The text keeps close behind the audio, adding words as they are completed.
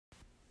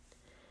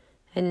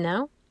And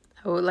now,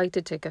 I would like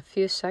to take a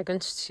few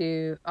seconds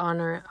to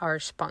honor our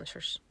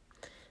sponsors.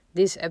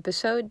 This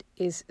episode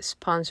is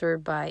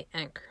sponsored by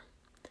Anchor.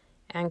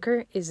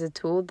 Anchor is a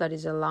tool that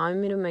is allowing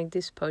me to make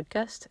this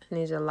podcast and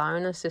is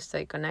allowing us to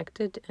stay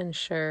connected and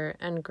share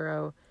and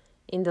grow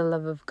in the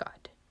love of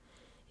God.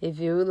 If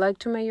you would like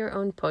to make your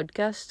own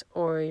podcast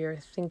or you're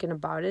thinking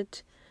about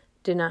it,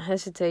 do not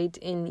hesitate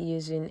in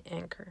using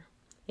Anchor.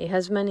 It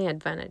has many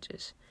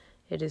advantages.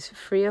 It is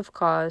free of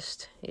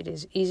cost, it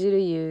is easy to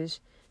use,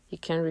 you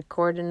can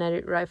record and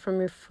edit right from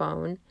your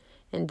phone,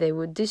 and they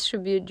will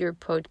distribute your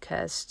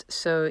podcast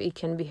so it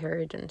can be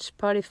heard on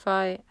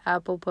Spotify,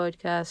 Apple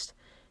Podcast,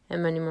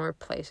 and many more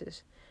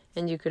places.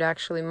 And you could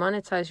actually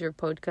monetize your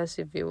podcast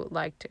if you would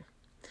like to.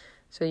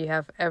 So you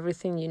have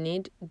everything you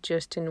need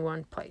just in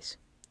one place.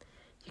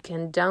 You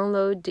can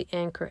download the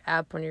Anchor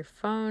app on your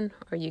phone,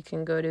 or you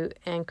can go to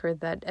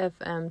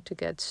anchor.fm to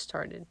get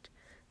started.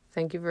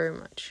 Thank you very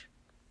much.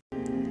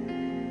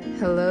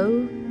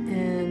 Hello,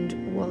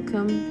 and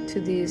welcome to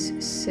this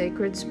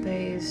sacred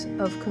space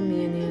of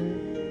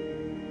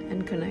communion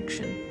and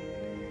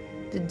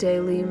connection, the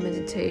Daily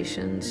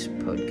Meditations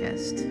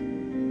podcast.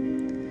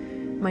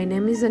 My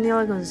name is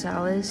Daniela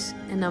Gonzalez,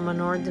 and I'm an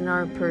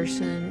ordinary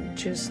person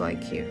just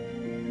like you.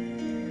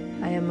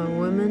 I am a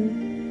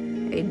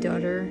woman, a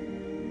daughter,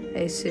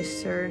 a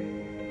sister,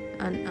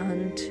 an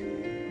aunt,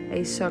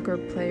 a soccer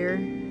player,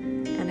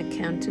 an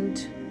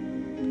accountant.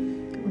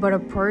 But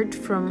apart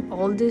from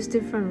all these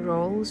different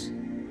roles,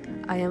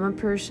 I am a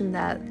person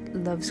that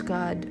loves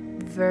God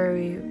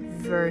very,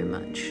 very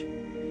much,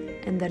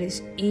 and that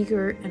is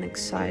eager and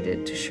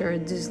excited to share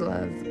this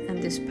love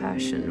and this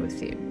passion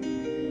with you.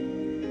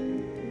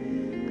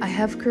 I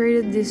have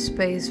created this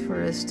space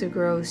for us to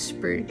grow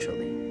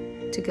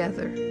spiritually,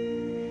 together,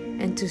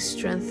 and to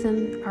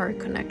strengthen our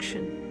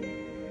connection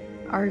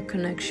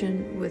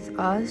with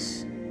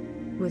us,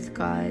 with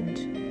God,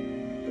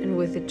 and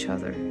with each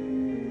other.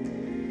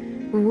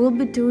 We will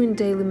be doing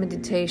daily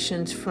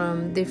meditations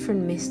from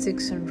different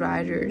mystics and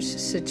writers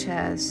such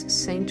as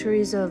Saint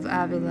Teresa of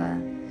Avila,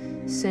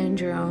 Saint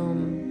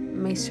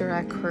Jerome, Maester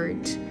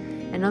Eckhart,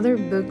 and other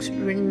books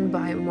written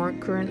by more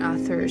current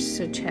authors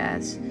such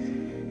as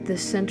The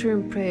Center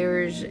in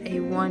Prayers, a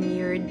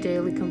 1-year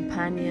daily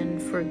companion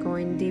for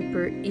going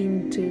deeper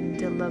into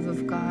the love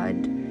of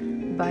God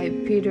by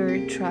Peter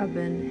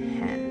Traben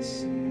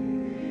Hess.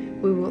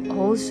 We will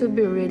also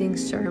be reading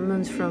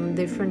sermons from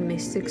different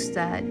mystics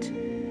that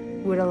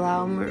would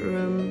allow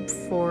room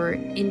for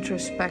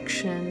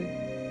introspection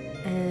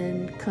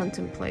and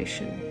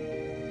contemplation.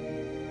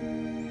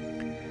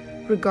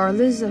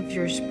 Regardless of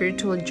your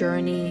spiritual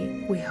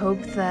journey, we hope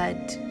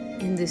that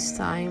in this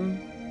time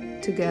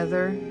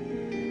together,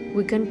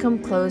 we can come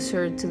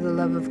closer to the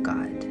love of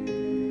God,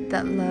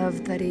 that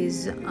love that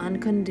is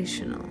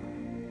unconditional,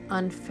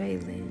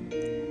 unfailing,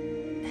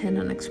 and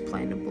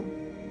unexplainable.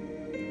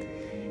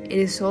 It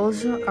is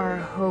also our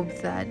hope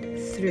that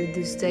through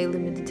these daily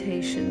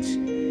meditations,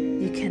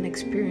 you can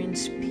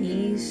experience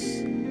peace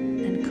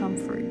and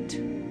comfort,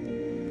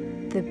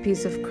 the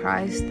peace of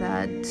Christ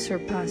that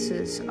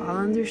surpasses all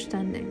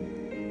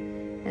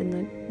understanding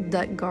and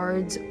that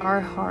guards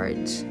our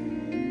hearts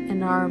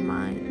and our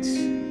minds.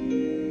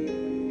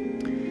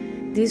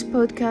 This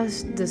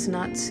podcast does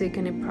not seek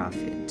any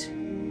profit,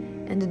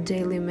 and the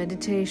daily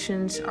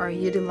meditations are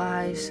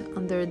utilized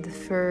under the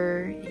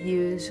Fair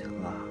Use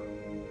Law.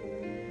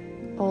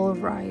 All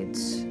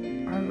rights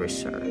are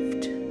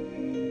reserved.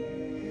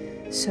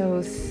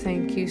 So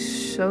thank you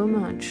so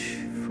much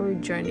for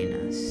joining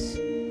us,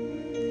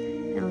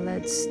 and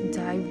let's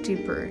dive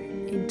deeper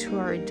into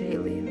our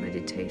daily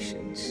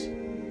meditations.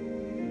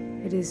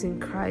 It is in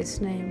Christ's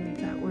name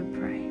that we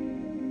pray.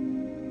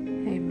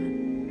 Amen.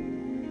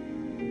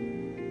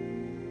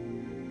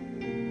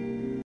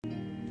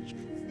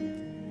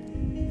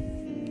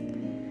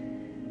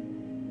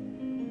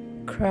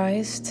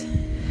 Christ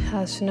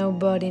has no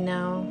body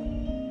now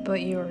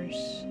but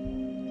yours.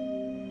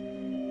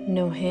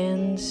 No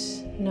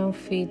hands, no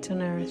feet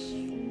on earth,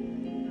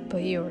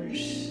 but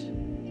yours.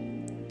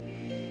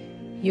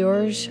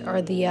 Yours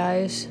are the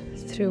eyes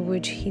through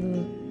which he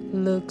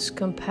looks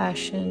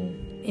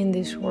compassion in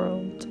this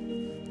world.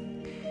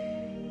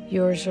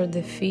 Yours are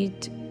the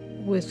feet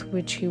with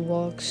which he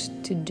walks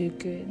to do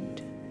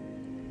good.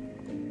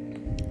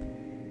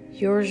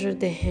 Yours are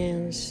the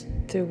hands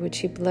through which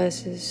he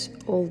blesses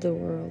all the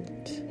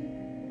world.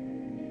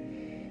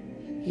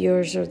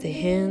 Yours are the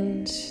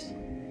hands,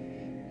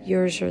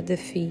 yours are the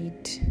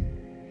feet,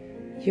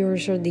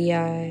 yours are the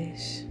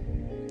eyes.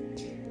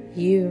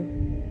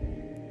 You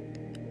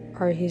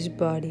are his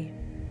body.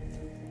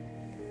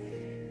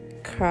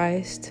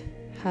 Christ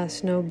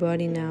has no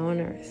body now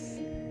on earth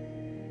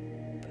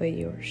but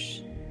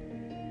yours.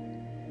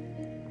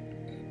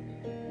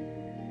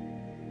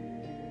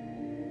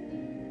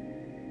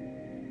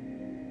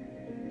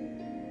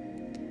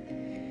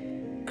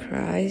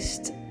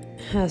 Christ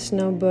has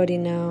no body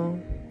now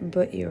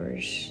but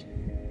yours.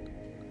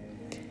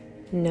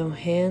 No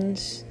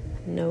hands,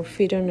 no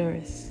feet on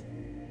earth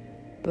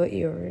but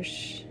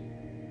yours.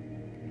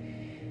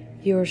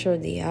 Yours are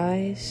the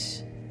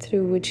eyes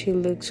through which he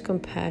looks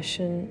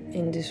compassion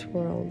in this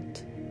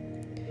world.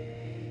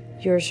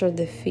 Yours are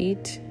the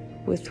feet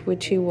with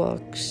which he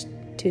walks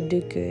to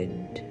do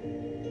good.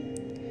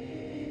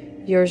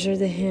 Yours are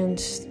the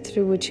hands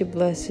through which he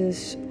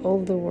blesses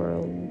all the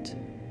world.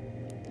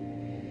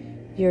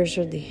 Yours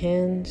are the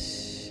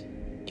hands,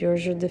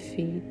 yours are the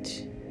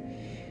feet,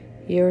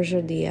 yours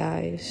are the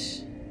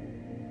eyes.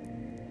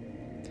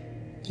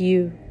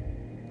 You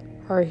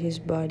are his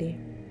body.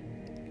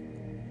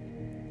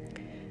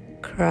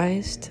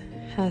 Christ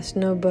has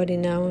no body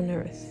now on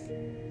earth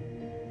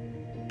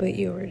but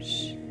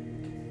yours.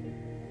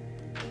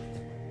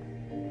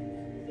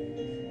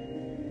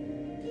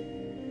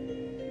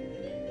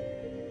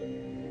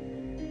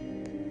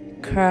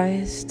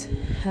 Christ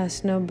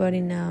has no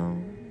body now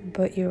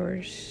but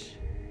yours.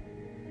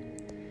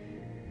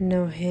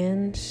 No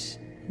hands,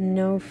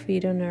 no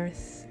feet on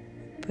earth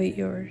but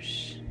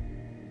yours.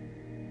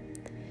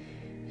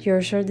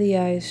 Yours are the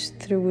eyes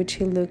through which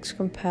he looks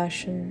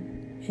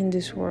compassion in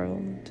this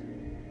world.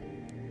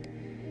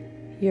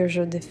 Yours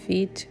are the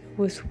feet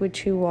with which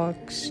he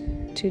walks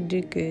to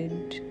do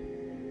good.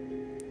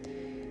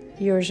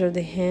 Yours are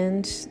the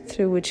hands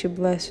through which he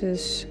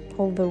blesses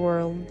all the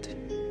world.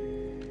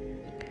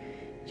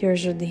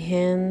 Yours are the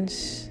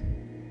hands,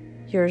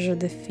 yours are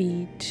the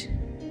feet,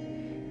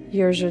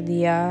 yours are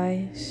the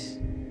eyes.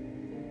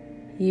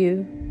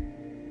 You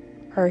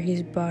are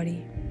his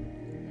body.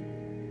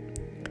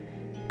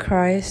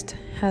 Christ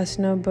has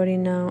no body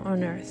now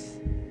on earth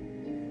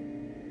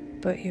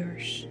but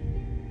yours.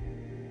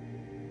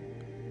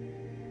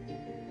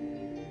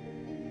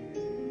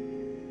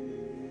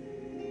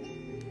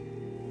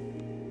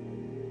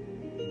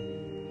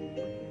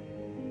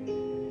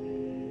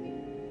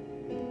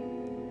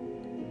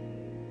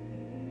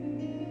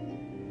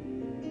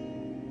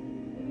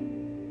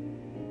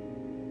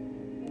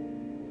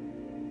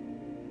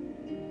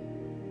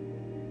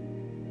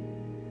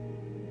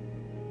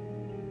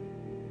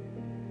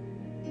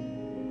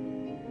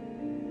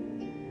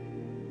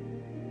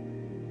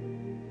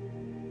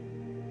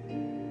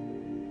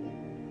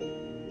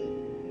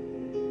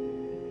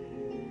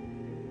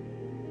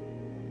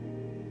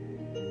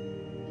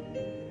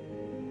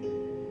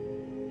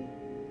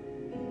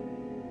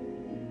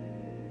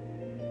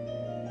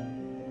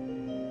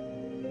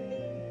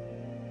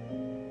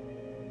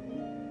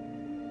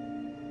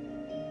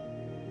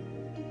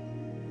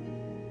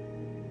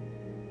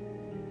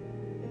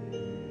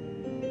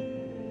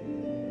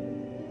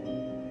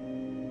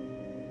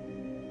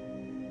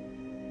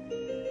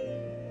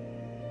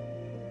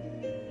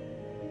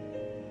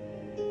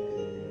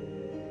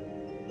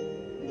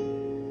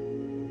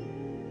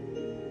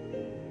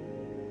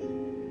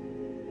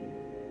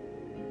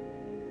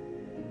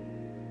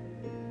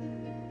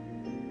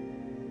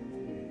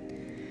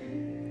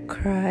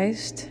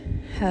 Christ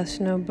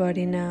has no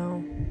body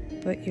now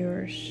but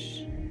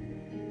yours.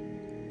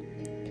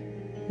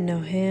 No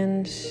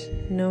hands,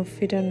 no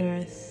feet on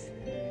earth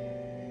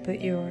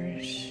but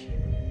yours.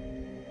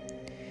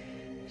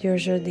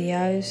 Yours are the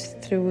eyes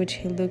through which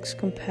he looks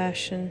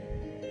compassion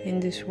in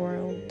this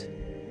world.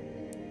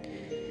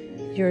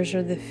 Yours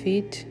are the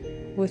feet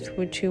with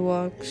which he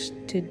walks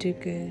to do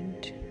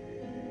good.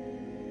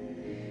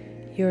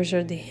 Yours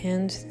are the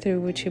hands through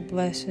which he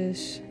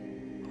blesses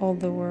all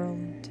the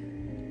world.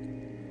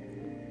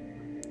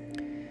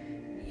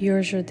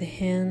 Yours are the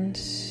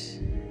hands,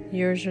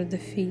 yours are the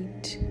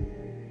feet,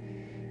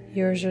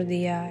 yours are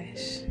the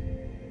eyes.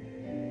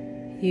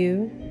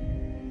 You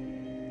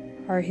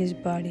are his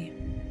body.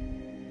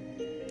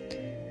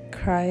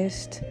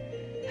 Christ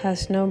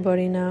has no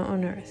body now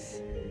on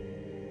earth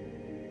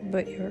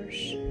but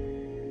yours.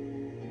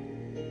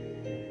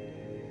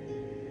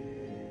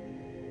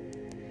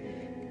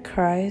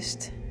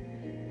 Christ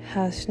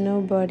has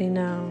no body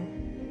now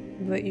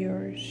but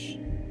yours.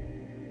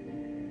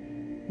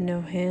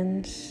 No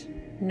hands,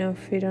 no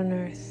feet on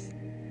earth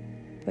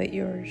but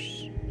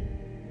yours.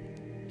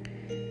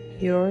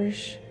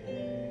 Yours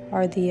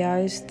are the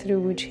eyes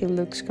through which he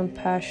looks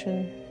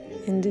compassion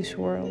in this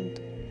world.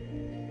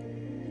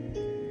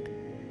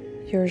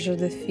 Yours are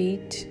the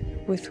feet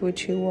with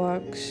which he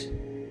walks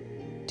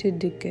to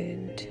do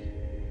good.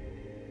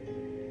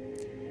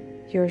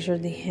 Yours are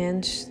the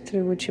hands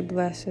through which he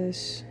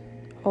blesses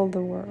all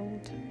the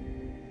world.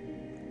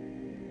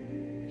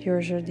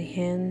 Yours are the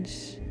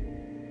hands,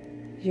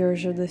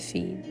 yours are the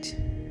feet,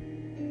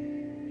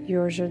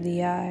 yours are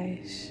the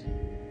eyes.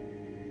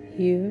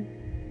 You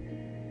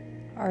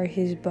are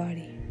his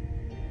body.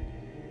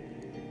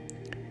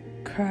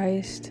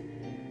 Christ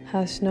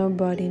has no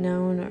body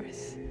now on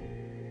earth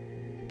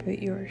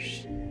but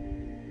yours.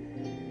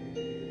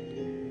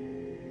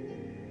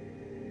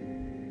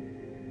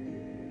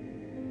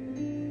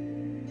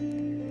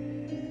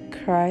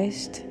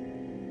 Christ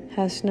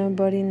has no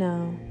body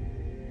now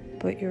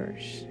but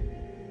yours.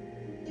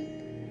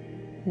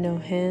 No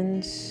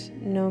hands,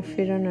 no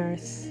feet on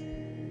earth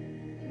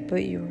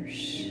but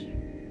yours.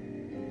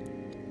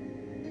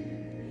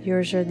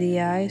 Yours are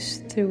the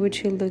eyes through which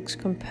he looks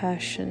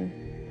compassion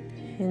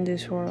in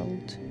this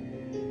world.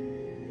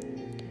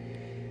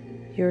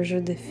 Yours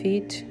are the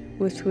feet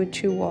with which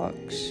he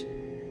walks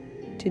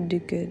to do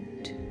good.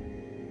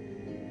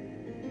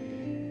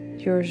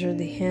 Yours are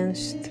the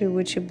hands through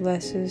which he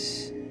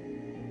blesses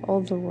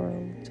all the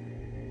world.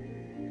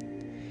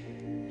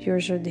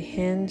 Yours are the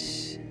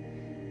hands,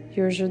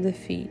 yours are the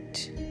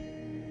feet,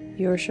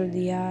 yours are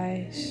the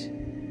eyes.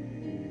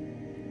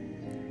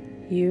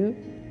 You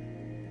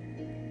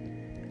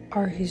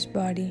are his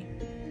body.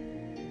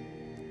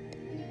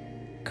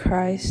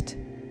 Christ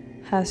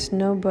has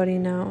no body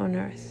now on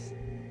earth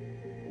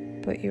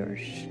but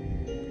yours.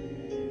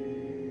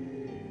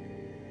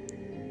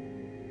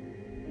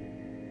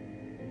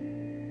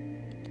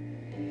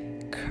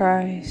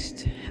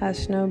 Christ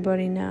has no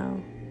body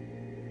now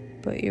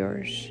but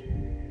yours.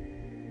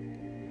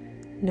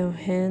 No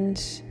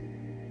hands,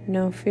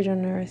 no feet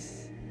on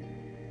earth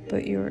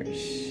but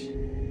yours.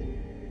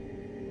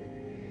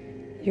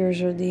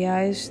 Yours are the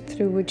eyes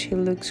through which he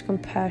looks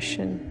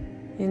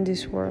compassion in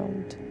this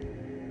world.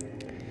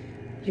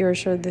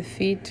 Yours are the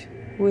feet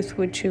with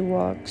which he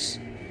walks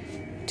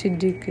to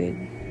do good.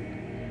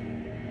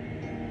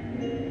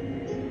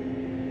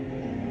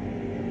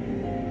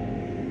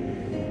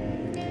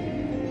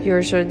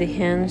 Yours are the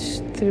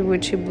hands through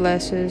which he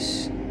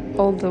blesses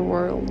all the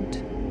world.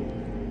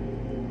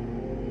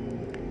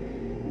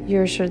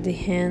 Yours are the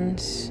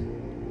hands,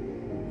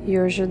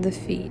 yours are the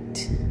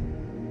feet,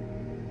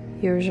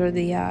 yours are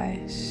the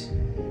eyes.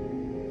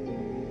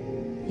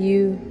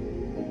 You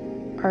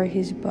are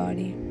his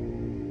body.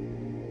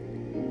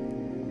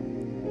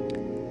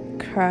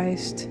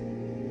 Christ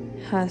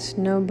has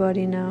no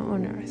body now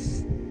on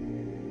earth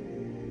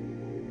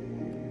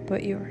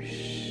but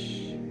yours.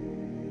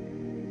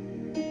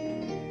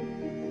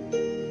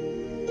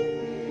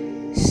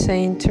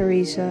 Saint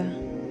Teresa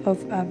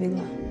of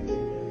Avila.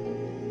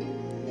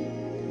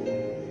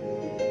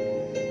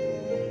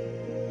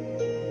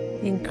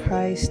 In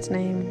Christ's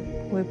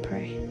name we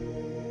pray.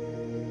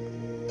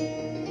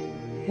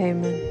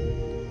 Amen.